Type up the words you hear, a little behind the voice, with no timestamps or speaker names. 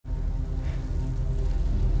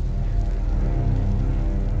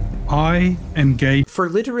I am gay. For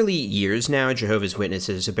literally years now, Jehovah's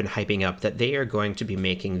Witnesses have been hyping up that they are going to be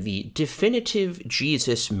making the definitive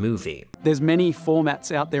Jesus movie. There's many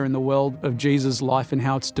formats out there in the world of Jesus' life and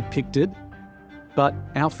how it's depicted, but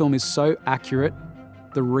our film is so accurate.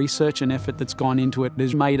 The research and effort that's gone into it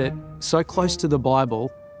has made it so close to the Bible.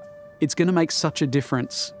 It's going to make such a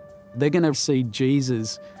difference. They're going to see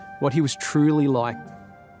Jesus, what he was truly like.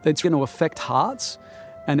 It's going to affect hearts,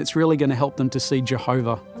 and it's really going to help them to see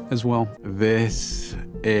Jehovah as well. This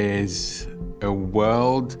is a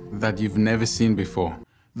world that you've never seen before.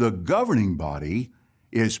 The governing body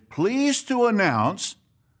is pleased to announce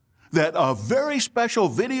that a very special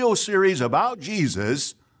video series about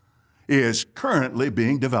Jesus is currently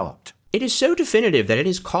being developed. It is so definitive that it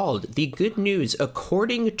is called The Good News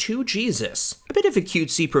According to Jesus. A bit of a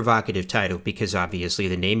cutesy provocative title because obviously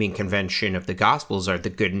the naming convention of the Gospels are the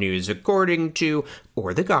Good News according to,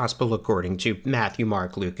 or the Gospel according to Matthew,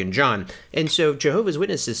 Mark, Luke, and John. And so Jehovah's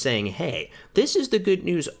Witnesses saying, hey, this is the good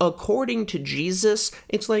news according to Jesus.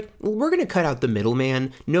 It's like, well, we're going to cut out the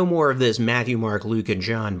middleman. No more of this Matthew, Mark, Luke, and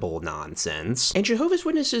John bull nonsense. And Jehovah's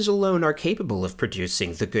Witnesses alone are capable of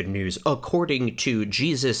producing the good news according to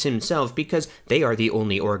Jesus himself, because they are the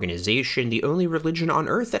only organization, the only religion on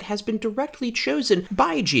earth that has been directly chosen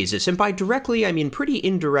by Jesus. And by directly, I mean pretty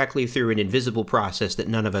indirectly through an invisible process that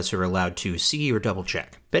none of us are allowed to see or double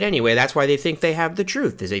check. But anyway, that's why they think they have the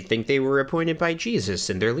truth, is they think they were appointed by Jesus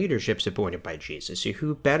and their leadership's appointed by Jesus. So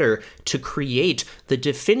who better to create the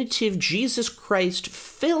definitive Jesus Christ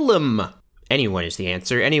film? Anyone is the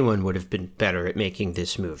answer. Anyone would have been better at making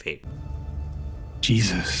this movie.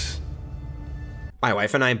 Jesus. My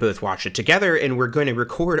wife and I both watched it together, and we're going to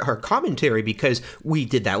record our commentary because we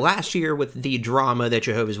did that last year with the drama that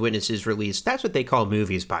Jehovah's Witnesses released. That's what they call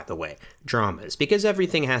movies, by the way, dramas, because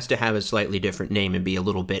everything has to have a slightly different name and be a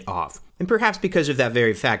little bit off. And perhaps because of that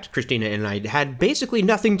very fact, Christina and I had basically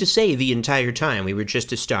nothing to say the entire time. We were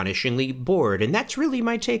just astonishingly bored, and that's really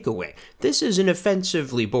my takeaway. This is an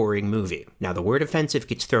offensively boring movie. Now, the word offensive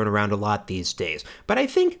gets thrown around a lot these days, but I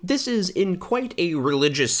think this is, in quite a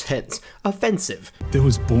religious sense, offensive. There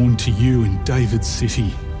was born to you in David's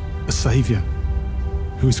city a Saviour,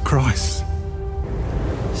 who is Christ.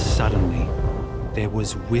 Suddenly, there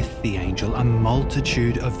was with the angel a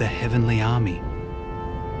multitude of the heavenly army,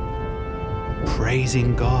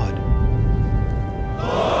 praising God.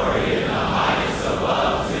 Glory in the highest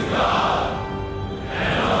above to God,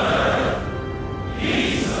 and on earth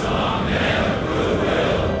peace among men of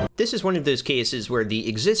goodwill. This is one of those cases where the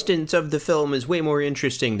existence of the film is way more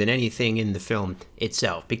interesting than anything in the film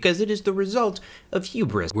itself, because it is the result of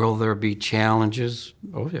hubris. Will there be challenges?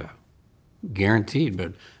 Oh yeah, guaranteed,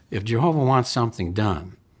 but if Jehovah wants something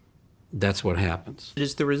done, that's what happens. It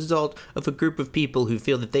is the result of a group of people who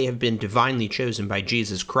feel that they have been divinely chosen by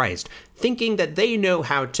Jesus Christ, thinking that they know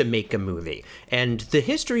how to make a movie. And the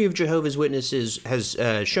history of Jehovah's Witnesses has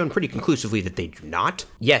shown pretty conclusively that they do not.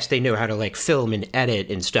 Yes, they know how to like film and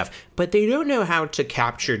edit and stuff, but they don't know how to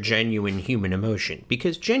capture genuine human emotion,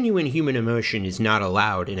 because genuine human emotion is not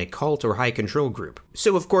allowed in a cult or high control group.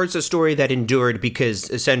 So of course a story that endured because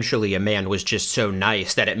essentially a man was just so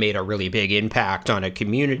nice that it made a really big impact on a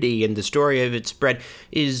community, and the story of its spread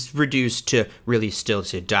is reduced to really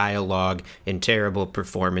stilted dialogue and terrible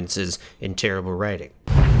performances and terrible writing.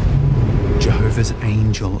 Jehovah's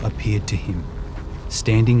angel appeared to him,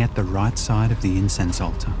 standing at the right side of the incense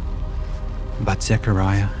altar. But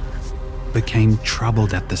Zechariah became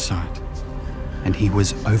troubled at the sight, and he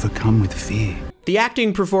was overcome with fear. The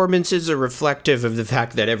acting performances are reflective of the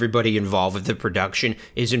fact that everybody involved with the production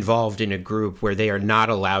is involved in a group where they are not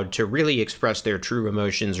allowed to really express their true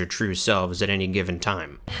emotions or true selves at any given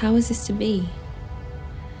time. How is this to be,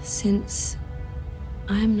 since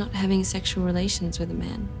I am not having sexual relations with a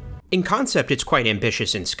man? In concept, it's quite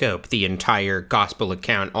ambitious in scope, the entire gospel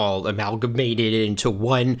account all amalgamated into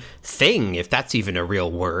one thing, if that's even a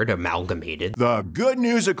real word, amalgamated. The good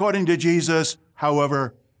news according to Jesus,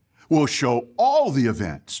 however, will show all the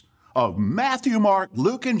events of Matthew, Mark,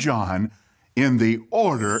 Luke, and John in the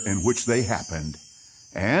order in which they happened,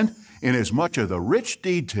 and in as much of the rich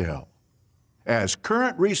detail as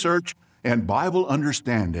current research and Bible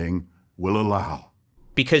understanding will allow.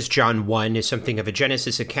 Because John 1 is something of a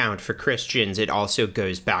Genesis account for Christians, it also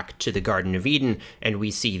goes back to the Garden of Eden, and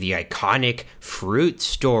we see the iconic fruit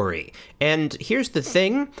story. And here's the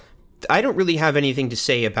thing, I don't really have anything to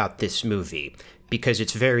say about this movie, because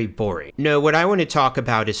it's very boring. No, what I want to talk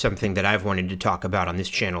about is something that I've wanted to talk about on this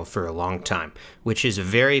channel for a long time, which is a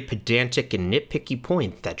very pedantic and nitpicky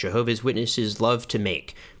point that Jehovah's Witnesses love to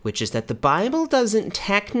make, which is that the Bible doesn't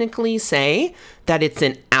technically say that it's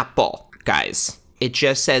an apple, guys. It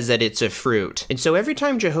just says that it's a fruit. And so every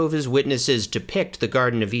time Jehovah's Witnesses depict the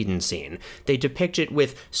Garden of Eden scene, they depict it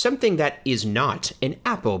with something that is not an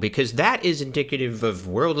apple, because that is indicative of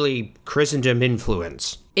worldly Christendom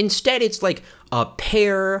influence. Instead, it's like a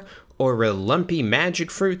pear or a lumpy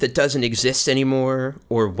magic fruit that doesn't exist anymore,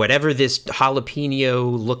 or whatever this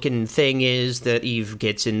jalapeno-looking thing is that Eve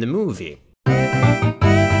gets in the movie.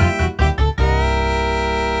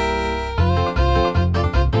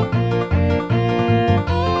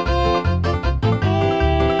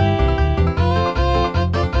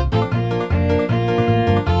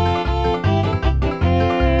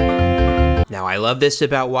 I love this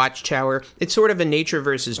about Watchtower. It's sort of a nature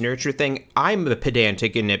versus nurture thing. I'm a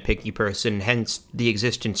pedantic and nitpicky person, hence the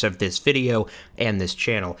existence of this video and this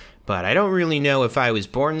channel. But I don't really know if I was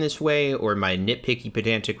born this way or my nitpicky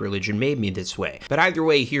pedantic religion made me this way. But either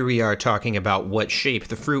way, here we are talking about what shape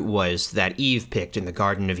the fruit was that Eve picked in the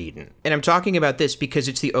Garden of Eden. And I'm talking about this because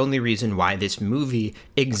it's the only reason why this movie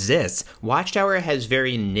exists. Watchtower has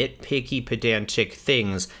very nitpicky pedantic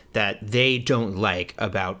things that they don't like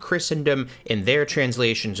about Christendom and their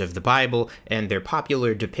translations of the Bible and their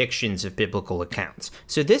popular depictions of biblical accounts.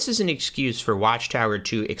 So this is an excuse for Watchtower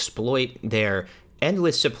to exploit their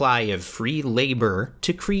endless supply of free labor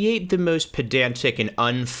to create the most pedantic and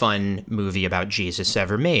unfun movie about Jesus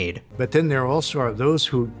ever made. But then there also are those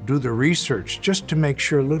who do the research just to make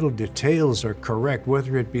sure little details are correct,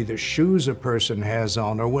 whether it be the shoes a person has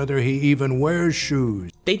on or whether he even wears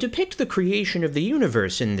shoes. They depict the creation of the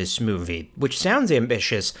universe in this movie, which sounds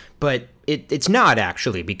ambitious, but it's not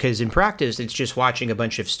actually, because in practice it's just watching a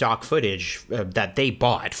bunch of stock footage that they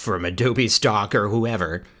bought from Adobe Stock or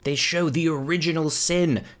whoever. They show the original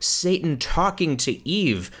sin, Satan talking to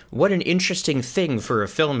Eve. What an interesting thing for a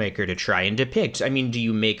filmmaker to try and depict. I mean, do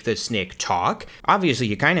you make the snake talk? Obviously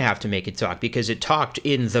you kind of have to make it talk because it talked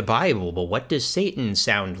in the Bible, but what does Satan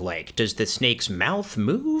sound like? Does the snake's mouth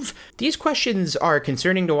move? These questions are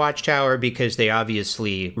concerning to Watchtower because they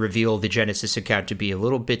obviously reveal the Genesis account to be a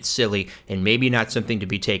little bit silly and maybe not something to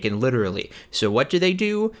be taken literally. So what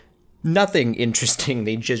do? Nothing interesting.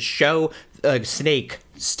 They just show a snake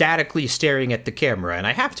statically staring at the camera, and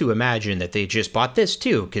I have to imagine that they just bought this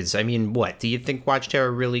too, because, I mean, what? Do you think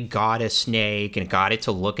Watchtower really got a snake and got it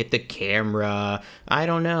to look at the camera? I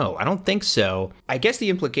don't know. I don't think so. I guess the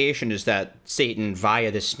implication is that Satan,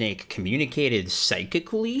 via the snake, communicated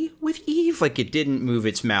psychically with Eve, like it didn't move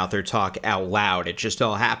its mouth or talk out loud. It just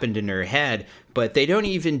all happened in her head, but they don't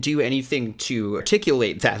even do anything to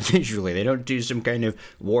articulate that visually. They don't do some kind of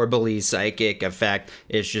warbly psychic effect.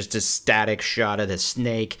 It's just a static shot of the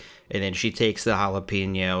snake, and then she takes the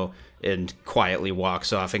jalapeno and quietly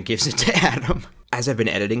walks off and gives it to Adam. As I've been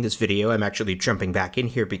editing this video, I'm actually jumping back in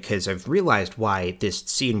here because I've realized why this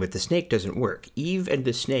scene with the snake doesn't work. Eve and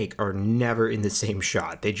the snake are never in the same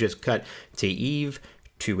shot. They just cut to Eve,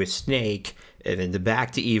 to a snake, and then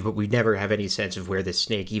back to Eve, but we never have any sense of where the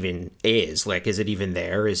snake even is. Like, is it even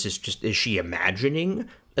there? Is she imagining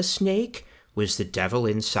a snake? Was the devil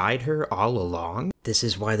inside her all along? This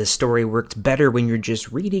is why the story worked better when you're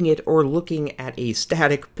just reading it or looking at a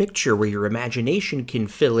static picture where your imagination can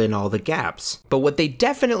fill in all the gaps. But what they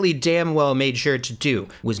definitely damn well made sure to do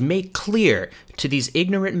was make clear to these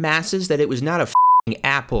ignorant masses that it was not a f***ing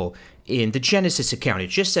apple in the Genesis account. It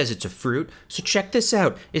just says it's a fruit, so check this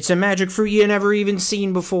out. It's a magic fruit you never even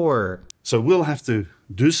seen before. So we'll have to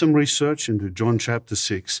do some research into John chapter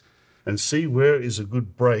 6 and see where is a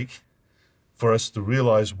good break for us to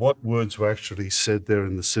realize what words were actually said there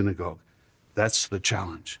in the synagogue. That's the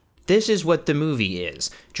challenge. This is what the movie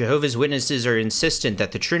is. Jehovah's Witnesses are insistent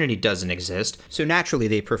that the Trinity doesn't exist, so naturally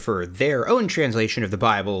they prefer their own translation of the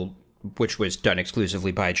Bible, which was done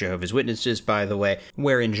exclusively by Jehovah's Witnesses, by the way,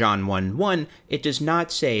 where in John 1:1, it does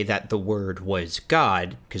not say that the Word was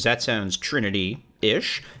God, because that sounds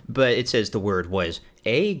Trinity-ish, but it says the Word was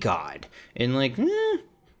a God. And like,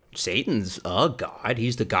 Satan's a god.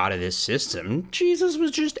 He's the god of this system. Jesus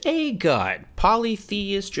was just a god.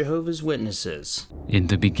 Polytheist Jehovah's Witnesses. In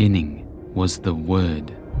the beginning was the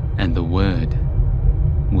Word, and the Word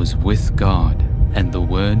was with God, and the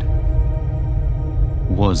Word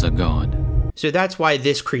was a god. So that's why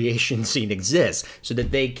this creation scene exists, so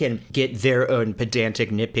that they can get their own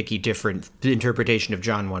pedantic, nitpicky, different interpretation of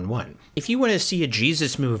John 1:1. If you want to see a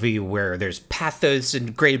Jesus movie where there's pathos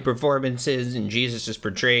and great performances and Jesus is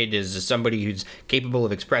portrayed as somebody who's capable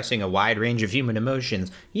of expressing a wide range of human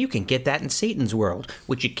emotions, you can get that in Satan's world.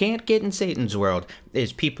 What you can't get in Satan's world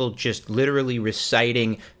is people just literally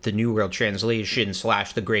reciting the New World Translation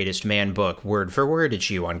 / The Greatest Man book word for word at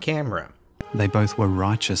you on camera. They both were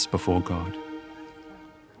righteous before God.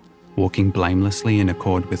 walking blamelessly in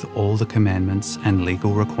accord with all the commandments and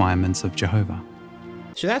legal requirements of Jehovah.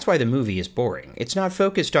 So that's why the movie is boring. It's not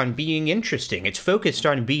focused on being interesting. It's focused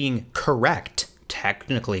on being correct,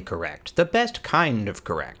 technically correct, the best kind of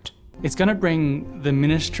correct. It's going to bring the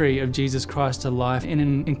ministry of Jesus Christ to life in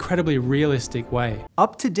an incredibly realistic way.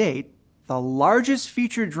 Up to date, the largest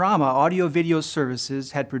feature drama audio-video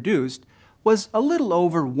services had produced was a little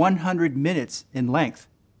over 100 minutes in length.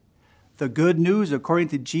 The Good News According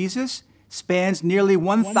to Jesus spans nearly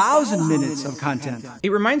 1,000 minutes of content.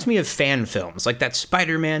 It reminds me of fan films, like that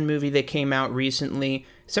Spider-Man movie that came out recently.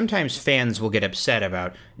 Sometimes fans will get upset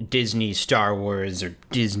about Disney Star Wars or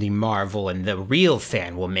Disney Marvel, and the real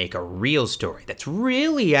fan will make a real story that's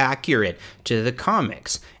really accurate to the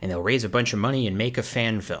comics, and they'll raise a bunch of money and make a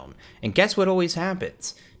fan film. And guess what always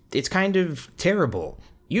happens? It's kind of terrible.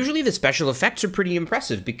 Usually the special effects are pretty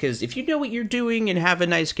impressive, because if you know what you're doing and have a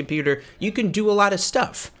nice computer, you can do a lot of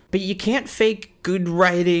stuff. But you can't fake good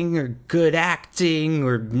writing or good acting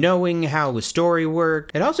or knowing how a story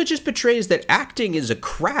works. It also just betrays that acting is a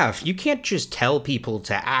craft. You can't just tell people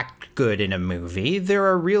to act good in a movie. There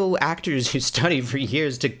are real actors who study for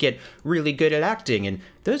years to get really good at acting, and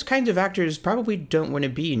those kinds of actors probably don't want to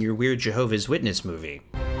be in your weird Jehovah's Witness movie.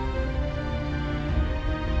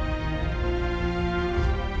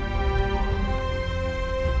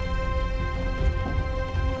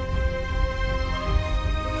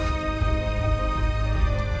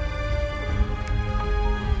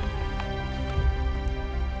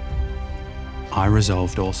 I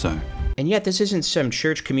resolved also. And yet this isn't some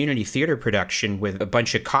church community theater production with a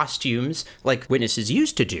bunch of costumes like Witnesses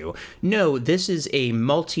used to do. No, this is a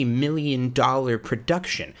multi-million-dollar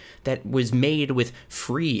production that was made with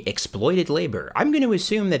free, exploited labor. I'm going to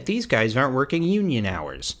assume that these guys aren't working union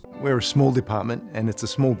hours. We're a small department, and it's a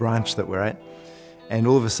small branch that we're at. And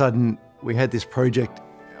all of a sudden, we had this project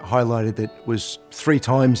highlighted that was 3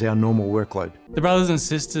 times our normal workload. The brothers and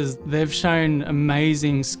sisters, they've shown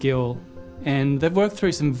amazing skill, and they've worked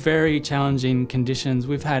through some very challenging conditions.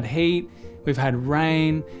 We've had heat, we've had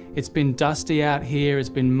rain, it's been dusty out here, it's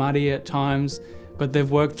been muddy at times, but they've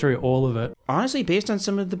worked through all of it. Honestly, based on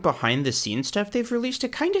some of the behind-the-scenes stuff they've released,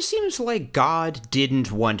 it kind of seems like God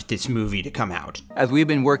didn't want this movie to come out. As we've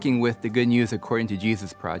been working with the Good News According to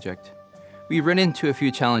Jesus project, we've run into a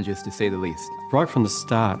few challenges, to say the least. Right from the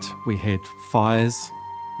start, we had fires,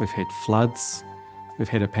 we've had floods, we've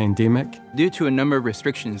had a pandemic. Due to a number of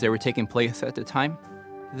restrictions that were taking place at the time,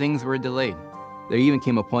 things were delayed. There even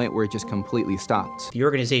came a point where it just completely stopped. The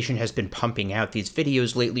organization has been pumping out these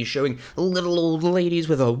videos lately showing little old ladies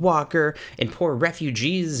with a walker and poor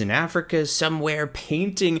refugees in Africa somewhere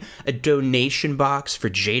painting a donation box for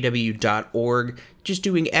JW.org, just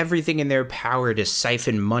doing everything in their power to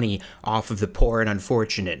siphon money off of the poor and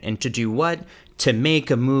unfortunate. And to do what? To make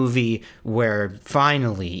a movie where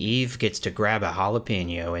finally Eve gets to grab a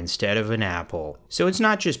jalapeno instead of an apple. So it's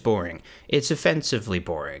not just boring, it's offensively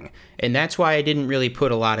boring. And that's why I didn't really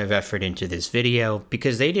put a lot of effort into this video,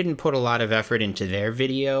 because they didn't put a lot of effort into their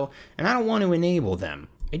video, and I don't want to enable them.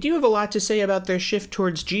 I do have a lot to say about their shift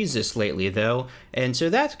towards Jesus lately, though, and so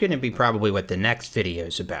that's going to be probably what the next video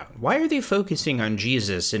is about. Why are they focusing on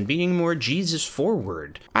Jesus and being more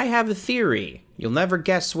Jesus-forward? I have a theory. You'll never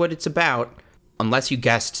guess what it's about, unless you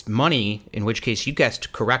guessed money, in which case you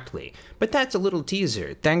guessed correctly. But that's a little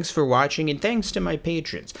teaser. Thanks for watching, and thanks to my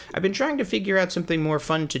patrons. I've been trying to figure out something more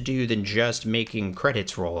fun to do than just making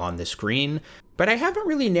credits roll on the screen, but I haven't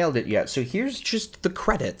really nailed it yet, so here's just the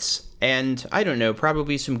credits. And, I don't know,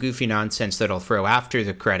 probably some goofy nonsense that I'll throw after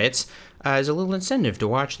the credits as a little incentive to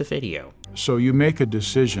watch the video. So you make a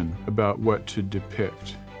decision about what to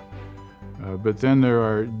depict. But then there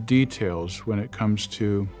are details when it comes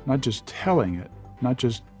to not just telling it, not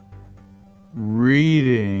just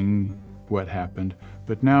reading what happened,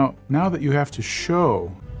 but now that you have to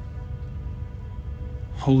show.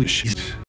 Holy shit.